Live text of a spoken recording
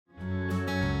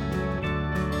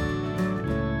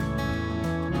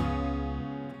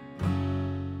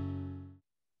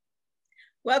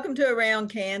Welcome to Around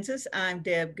Kansas. I'm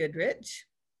Deb Goodrich.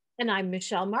 And I'm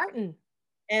Michelle Martin.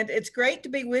 And it's great to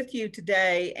be with you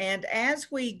today. And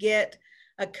as we get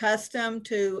accustomed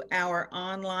to our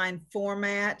online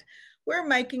format, we're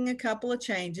making a couple of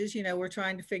changes. We're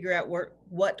trying to figure out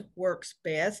what works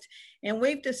best. And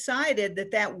we've decided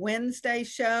that Wednesday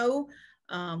show,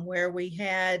 where we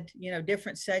had,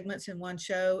 different segments in one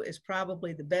show is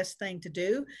probably the best thing to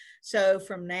do. So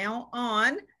from now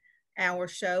on, our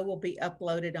show will be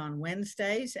uploaded on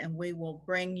Wednesdays, and we will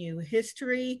bring you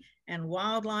history and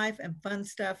wildlife and fun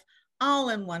stuff all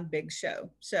in one big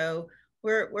show. So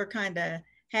we're kind of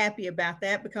happy about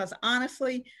that because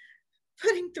honestly,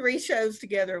 putting 3 shows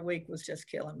together a week was just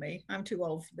killing me. I'm too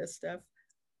old for this stuff.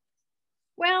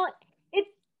 Well, it's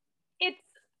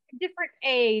a different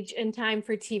age and time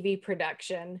for TV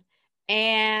production.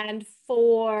 And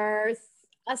for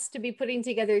us to be putting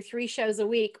together 3 shows a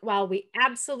week, while we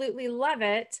absolutely love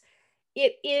it,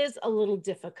 it is a little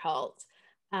difficult.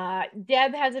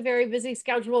 Deb has a very busy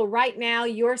schedule right now.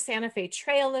 Your Santa Fe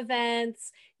Trail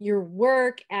events, your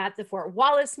work at the Fort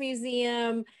Wallace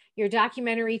Museum, your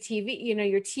documentary TV,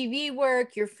 your TV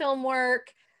work, your film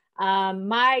work,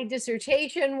 my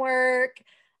dissertation work.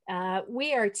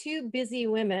 We are 2 busy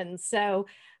women. So,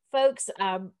 folks,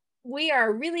 we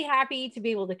are really happy to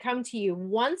be able to come to you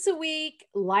once a week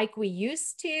like we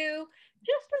used to,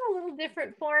 just in a little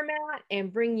different format,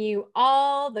 and bring you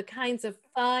all the kinds of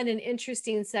fun and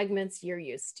interesting segments you're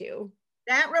used to.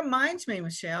 That reminds me,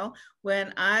 Michelle,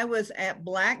 when I was at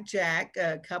Blackjack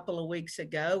a couple of weeks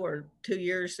ago or 2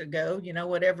 years ago,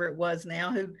 whatever it was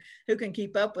now, who can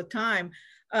keep up with time?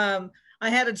 I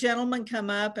had a gentleman come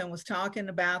up and was talking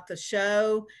about the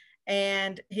show,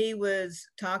 and he was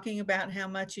talking about how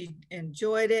much he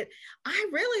enjoyed it. I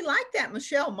really like that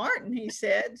Michelle Martin, he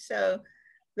said. So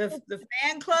the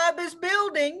fan club is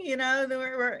building,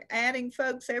 we're adding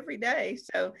folks every day.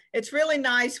 So it's really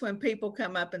nice when people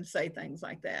come up and say things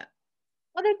like that.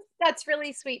 Well, that's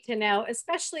really sweet to know,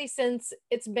 especially since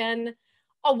it's been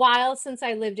a while since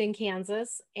I lived in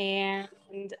Kansas, and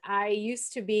I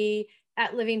used to be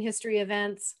at Living History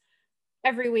events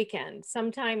every weekend,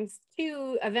 sometimes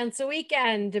 2 events a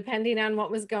weekend, depending on what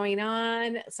was going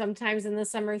on. Sometimes in the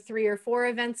summer, 3 or 4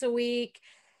 events a week.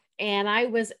 And I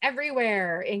was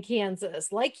everywhere in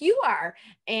Kansas, like you are.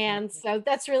 And so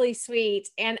that's really sweet.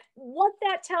 And what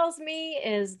that tells me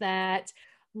is that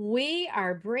we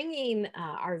are bringing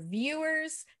our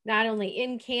viewers, not only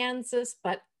in Kansas,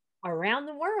 but around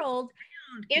the world,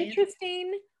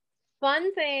 interesting,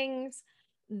 fun things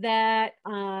that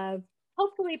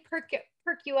hopefully perk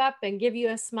you up and give you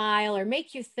a smile or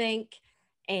make you think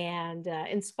and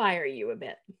inspire you a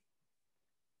bit.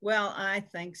 Well, I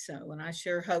think so, and I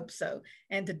sure hope so.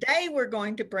 And today we're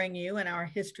going to bring you in our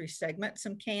history segment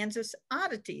some Kansas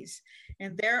oddities.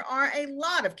 And there are a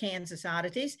lot of Kansas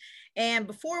oddities. And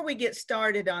before we get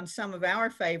started on some of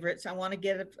our favorites, I want to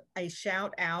give a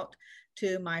shout out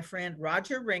to my friend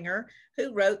Roger Ringer,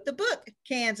 who wrote the book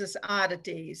Kansas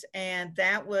Oddities. And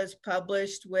that was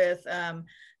published with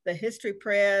the History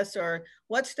Press, or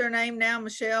what's their name now,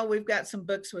 Michelle? We've got some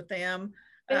books with them.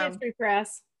 The History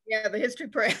Press. Yeah, the History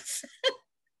Press.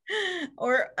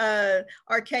 Or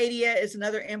Arcadia is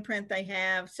another imprint they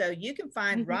have. So you can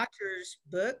find Roger's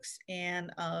books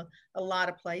in a lot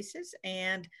of places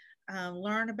and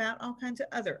learn about all kinds of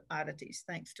other oddities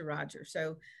thanks to Roger.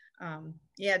 So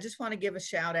yeah, just want to give a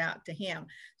shout out to him.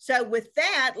 So with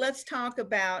that, let's talk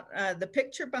about the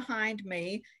picture behind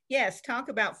me. Yes, talk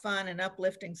about fun and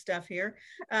uplifting stuff here.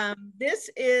 This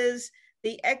is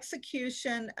the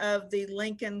execution of the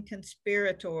Lincoln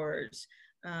conspirators,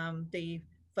 the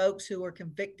folks who were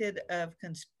convicted of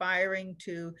conspiring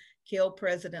to kill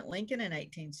President Lincoln in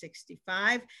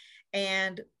 1865.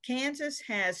 And Kansas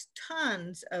has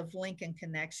tons of Lincoln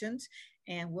connections,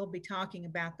 and we'll be talking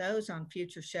about those on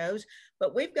future shows.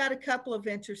 But we've got a couple of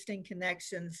interesting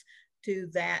connections to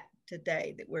that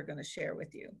today that we're going to share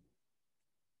with you.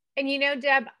 And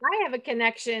Deb, I have a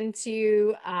connection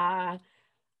to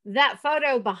that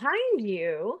photo behind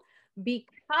you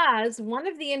because one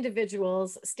of the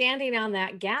individuals standing on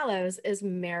that gallows is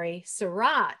Mary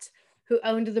Surratt, who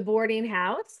owned the boarding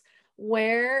house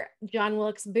where John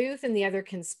Wilkes Booth and the other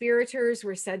conspirators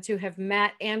were said to have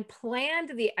met and planned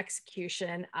the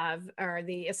execution of, or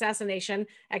the assassination,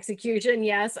 execution,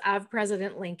 yes, of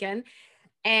President Lincoln.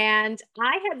 And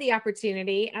I had the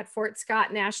opportunity at Fort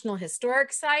Scott National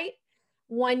Historic Site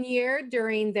one year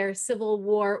during their Civil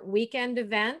War weekend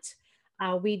event.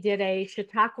 We did a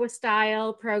Chautauqua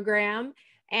style program,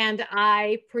 and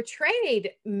I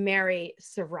portrayed Mary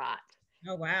Surratt.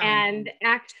 Oh, wow. And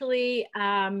actually,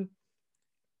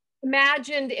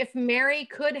 imagined if Mary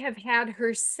could have had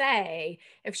her say,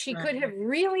 if she could Right. have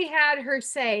really had her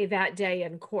say that day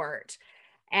in court.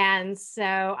 And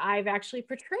so I've actually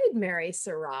portrayed Mary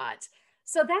Surratt.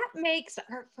 So that makes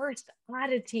our first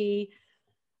oddity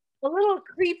a little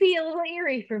creepy, a little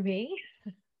eerie for me.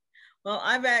 Well,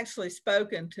 I've actually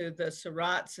spoken to the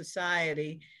Surratt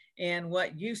Society in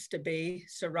what used to be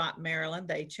Surratt, Maryland.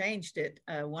 They changed it,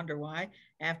 wonder why,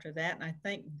 after that. And I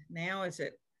think now is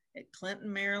it at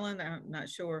Clinton, Maryland? I'm not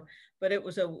sure. But it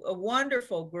was a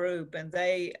wonderful group, and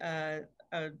they are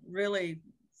really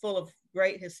full of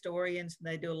great historians. And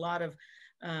they do a lot of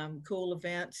cool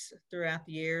events throughout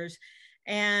the years.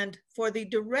 And for the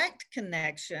direct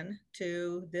connection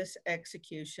to this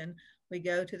execution, we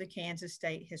go to the Kansas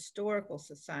State Historical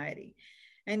Society.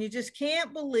 And you just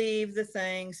can't believe the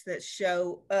things that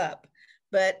show up.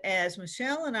 But as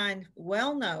Michelle and I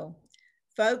well know,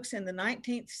 folks in the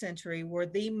 19th century were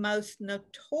the most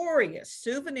notorious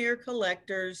souvenir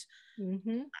collectors,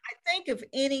 Mm-hmm. I think, of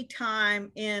any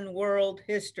time in world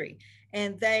history.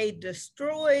 And they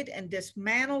destroyed and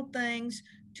dismantled things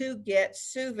to get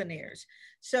souvenirs.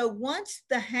 So once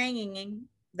the hanging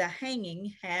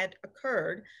had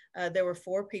occurred, there were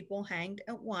 4 people hanged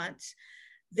at once.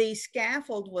 The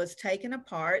scaffold was taken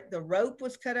apart, the rope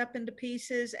was cut up into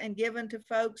pieces and given to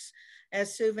folks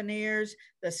as souvenirs.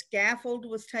 The scaffold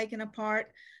was taken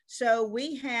apart. So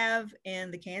we have in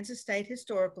the Kansas State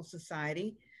Historical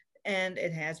Society, and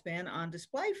it has been on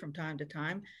display from time to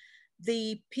time,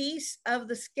 the piece of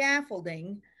the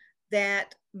scaffolding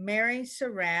that Mary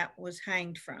Surratt was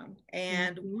hanged from.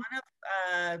 And Mm-hmm. one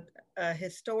of a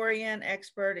historian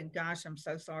expert, and gosh, I'm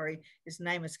so sorry, his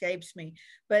name escapes me,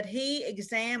 but he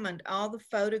examined all the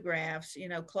photographs,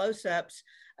 close ups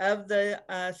of the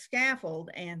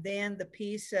scaffold, and then the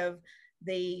piece of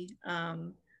the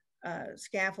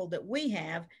scaffold that we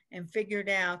have, and figured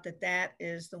out that that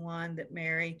is the one that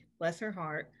Mary, bless her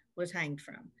heart, was hanged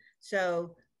from.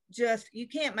 So just, you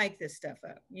can't make this stuff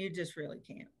up. You just really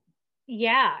can't.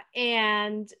 Yeah.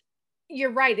 And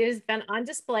you're right. It has been on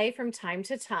display from time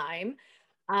to time.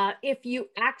 If you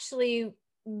actually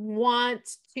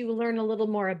want to learn a little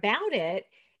more about it,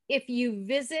 if you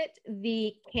visit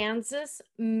the Kansas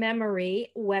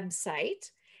Memory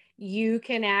website, you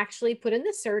can actually put in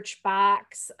the search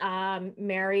box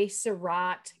Mary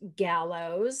Surratt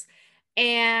Gallows,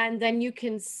 and then you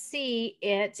can see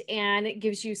it and it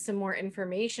gives you some more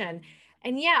information.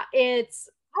 And yeah, it's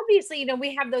obviously,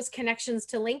 we have those connections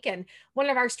to Lincoln. One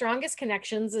of our strongest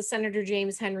connections is Senator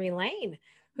James Henry Lane,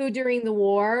 who during the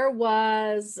war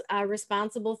was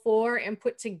responsible for and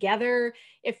put together,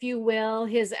 if you will,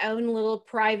 his own little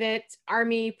private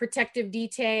Army protective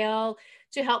detail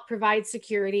to help provide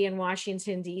security in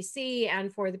Washington, D.C.,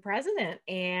 and for the president.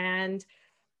 And,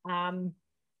 um,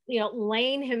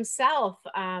 Lane himself,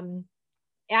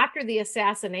 after the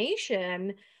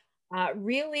assassination,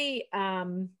 really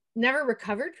never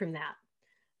recovered from that.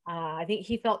 I think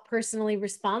he felt personally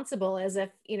responsible, as if,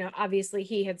 obviously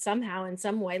he had somehow in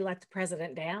some way let the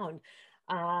president down.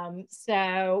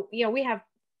 So, we have,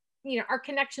 our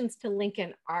connections to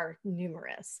Lincoln are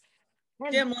numerous.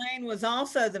 And Jim Lane was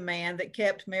also the man that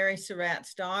kept Mary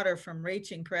Surratt's daughter from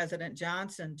reaching President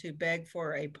Johnson to beg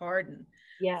for a pardon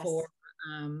for yes.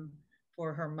 um,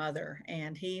 for her mother,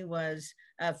 and he was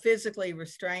physically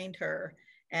restrained her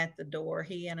at the door.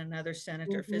 He and another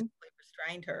senator Hmm. physically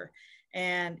restrained her,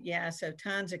 and yeah, so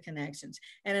tons of connections.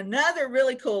 And another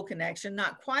really cool connection,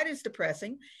 not quite as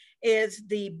depressing, is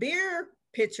the beer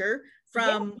pitcher Yeah.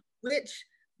 from which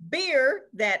beer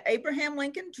that Abraham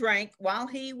Lincoln drank while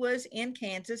he was in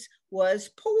Kansas was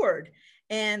poured.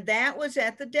 And that was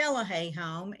at the Delahaye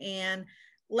home in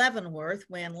Leavenworth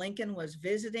when Lincoln was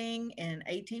visiting in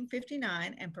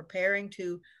 1859 and preparing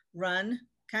to run,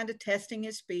 kind of testing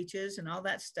his speeches and all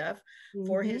that stuff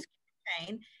for Hmm. his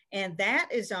campaign. And that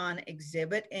is on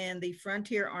exhibit in the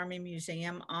Frontier Army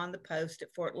Museum on the post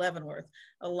at Fort Leavenworth,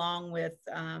 along with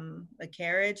the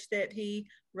carriage that he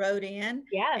rode in and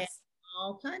Yes.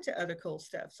 all kinds of other cool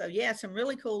stuff. So yeah, some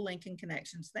really cool Lincoln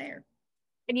connections there.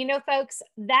 And folks,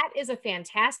 that is a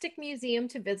fantastic museum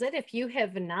to visit. If you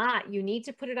have not, you need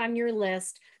to put it on your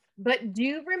list. But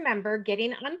do remember,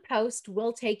 getting on post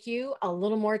will take you a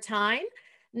little more time,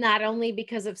 not only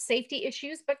because of safety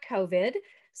issues, but COVID.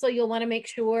 So you'll want to make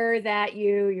sure that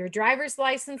your driver's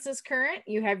license is current,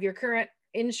 you have your current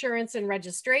insurance and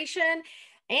registration,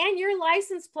 and your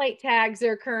license plate tags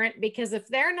are current, because if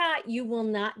they're not, you will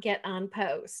not get on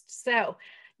post. So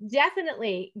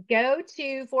definitely go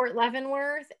to Fort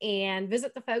Leavenworth and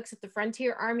visit the folks at the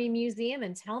Frontier Army Museum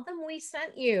and tell them we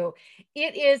sent you.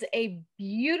 It is a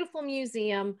beautiful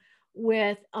museum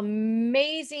with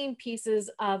amazing pieces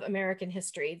of American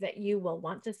history that you will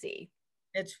want to see.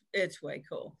 It's way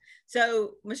cool.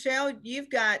 So Michelle, you've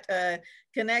got a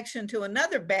connection to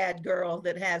another bad girl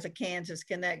that has a Kansas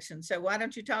connection. So why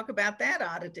don't you talk about that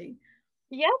oddity?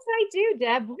 Yes, I do,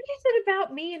 Deb. What is it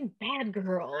about me and bad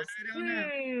girls? I don't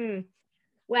know.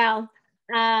 Well,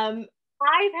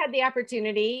 I've had the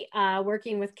opportunity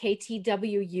working with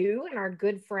KTWU and our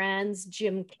good friends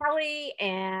Jim Kelly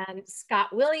and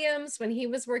Scott Williams when he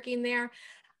was working there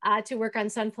to work on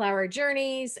Sunflower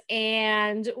Journeys.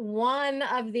 And one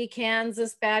of the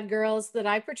Kansas bad girls that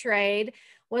I portrayed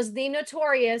was the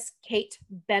notorious Kate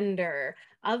Bender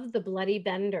of the Bloody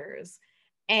Benders.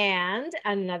 And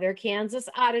another Kansas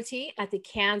oddity at the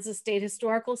Kansas State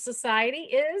Historical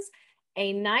Society is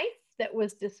a knife that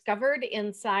was discovered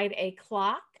inside a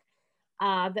clock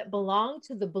that belonged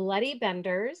to the Bloody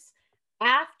Benders.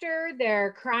 After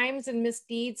their crimes and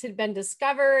misdeeds had been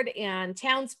discovered, and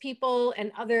townspeople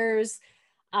and others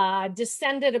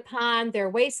descended upon their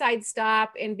wayside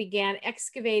stop and began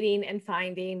excavating and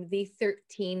finding the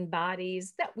 13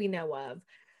 bodies that we know of.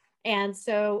 And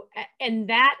so, and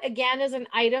that again is an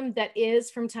item that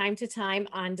is from time to time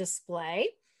on display.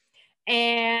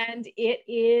 And it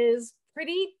is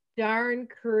pretty darn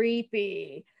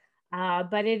creepy.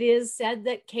 But it is said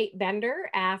that Kate Bender,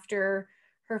 after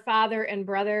her father and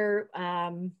brother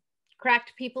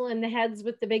cracked people in the heads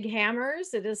with the big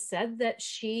hammers, it is said that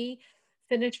she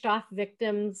finished off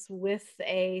victims with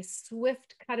a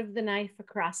swift cut of the knife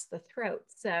across the throat.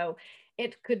 So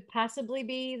it could possibly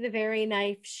be the very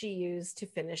knife she used to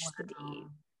finish the deed.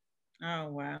 Oh,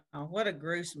 wow. What a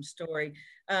gruesome story.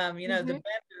 You know, the Mhm.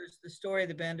 Benders, the story of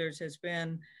the Benders has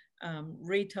been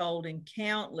retold in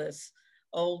countless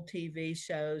old TV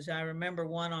shows. I remember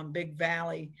one on Big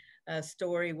Valley, a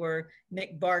story where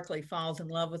Nick Barkley falls in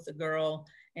love with the girl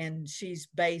and she's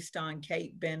based on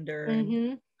Kate Bender. And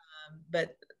Mhm.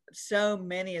 but so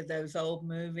many of those old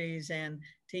movies and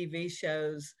TV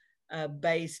shows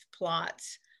based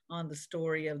plots on the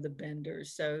story of the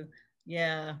Benders. So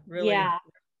yeah, really. Yeah.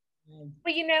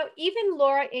 Well, you know, even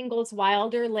Laura Ingalls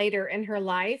Wilder later in her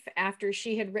life, after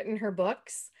she had written her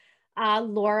books,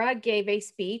 Laura gave a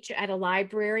speech at a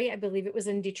library. I believe it was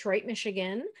in Detroit,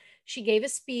 Michigan. She gave a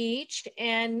speech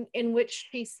and in which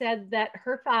she said that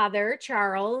her father,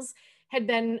 Charles, had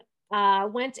been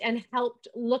went and helped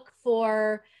look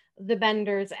for the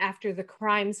Benders after the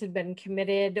crimes had been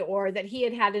committed, or that he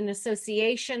had had an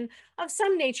association of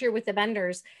some nature with the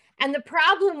Benders. And the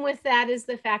problem with that is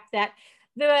the fact that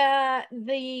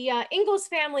the Ingalls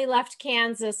family left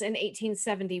Kansas in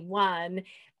 1871,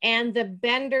 and the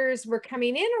Benders were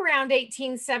coming in around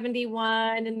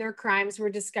 1871, and their crimes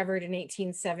were discovered in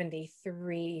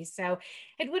 1873. So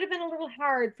it would have been a little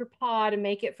hard for Pa to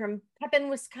make it from Pepin,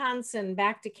 Wisconsin,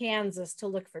 back to Kansas to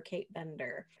look for Kate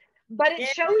Bender. But it Yeah,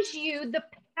 shows you the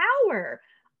power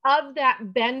of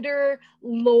that Bender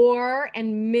lore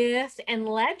and myth and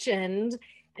legend,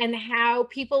 and how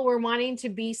people were wanting to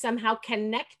be somehow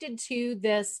connected to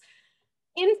this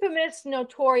infamous,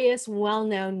 notorious,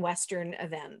 well-known Western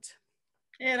event.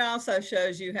 it also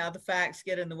shows you how the facts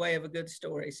get in the way of a good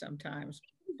story sometimes.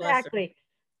 Bless her. Exactly.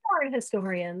 Foreign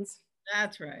historians.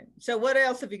 That's right. So, what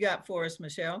else have you got for us,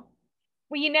 Michelle?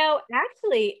 Well, you know,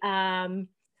 actually,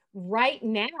 right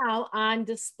now on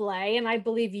display, and I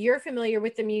believe you're familiar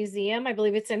with the museum. I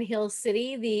believe it's in Hill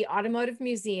City, the Automotive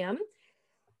Museum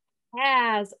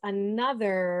has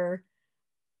another.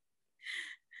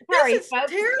 This Sorry, is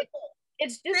folks. terrible.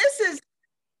 It's just, This is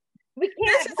we this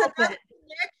can't is help another it.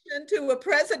 connection to a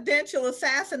presidential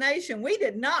assassination. We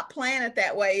did not plan it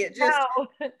that way. It just,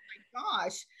 No,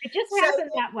 gosh. it just So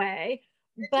happened that way.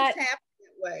 it just But happened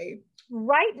that way.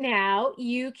 right now,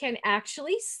 you can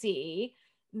actually see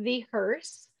the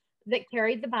hearse that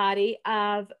carried the body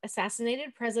of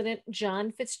assassinated President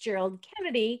John Fitzgerald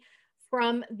Kennedy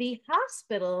from the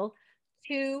hospital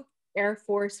to Air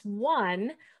Force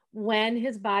One when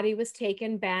his body was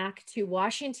taken back to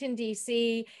Washington,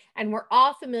 D.C. And we're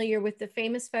all familiar with the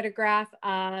famous photograph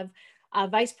of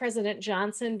Vice President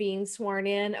Johnson being sworn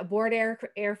in aboard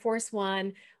Air Force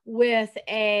One with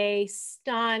a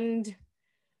stunned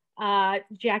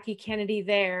Jackie Kennedy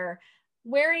there,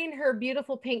 wearing her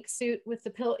beautiful pink suit with the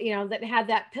pill, you know, that had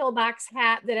that pillbox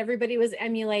hat that everybody was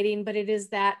emulating, but it is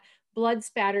that blood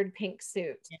spattered pink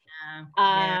suit. Yeah.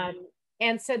 Yeah.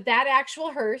 And so that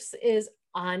actual hearse is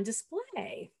on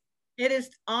display. It is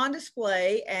on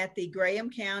display at the Graham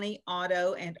County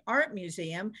Auto and Art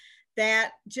Museum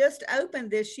that just opened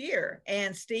this year.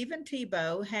 And Stephen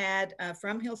Tebow had,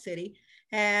 from Hill City,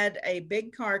 had a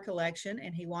big car collection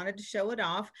and he wanted to show it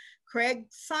off. Craig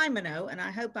Simoneau, and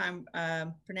I hope I'm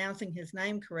pronouncing his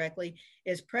name correctly,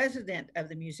 is president of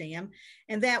the museum.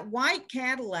 And that white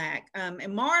Cadillac, and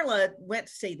Marla went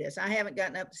to see this. I haven't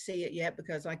gotten up to see it yet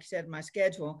because, like you said, my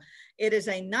schedule. It is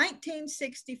a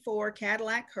 1964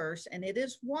 Cadillac hearse, and it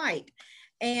is white.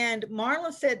 And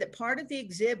Marla said that part of the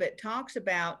exhibit talks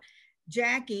about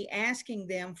Jackie asking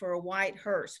them for a white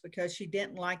hearse because she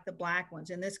didn't like the black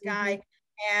ones. And this guy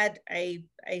had a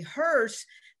hearse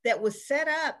that was set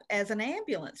up as an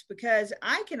ambulance, because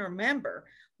I can remember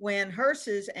when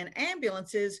hearses and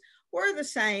ambulances were the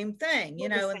same thing, you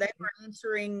know, and they were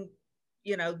answering,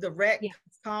 you know, the wreck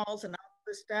calls and all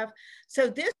this stuff. So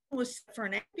this was for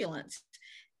an ambulance.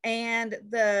 And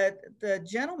the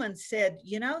gentleman said,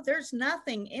 you know, there's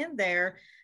nothing in there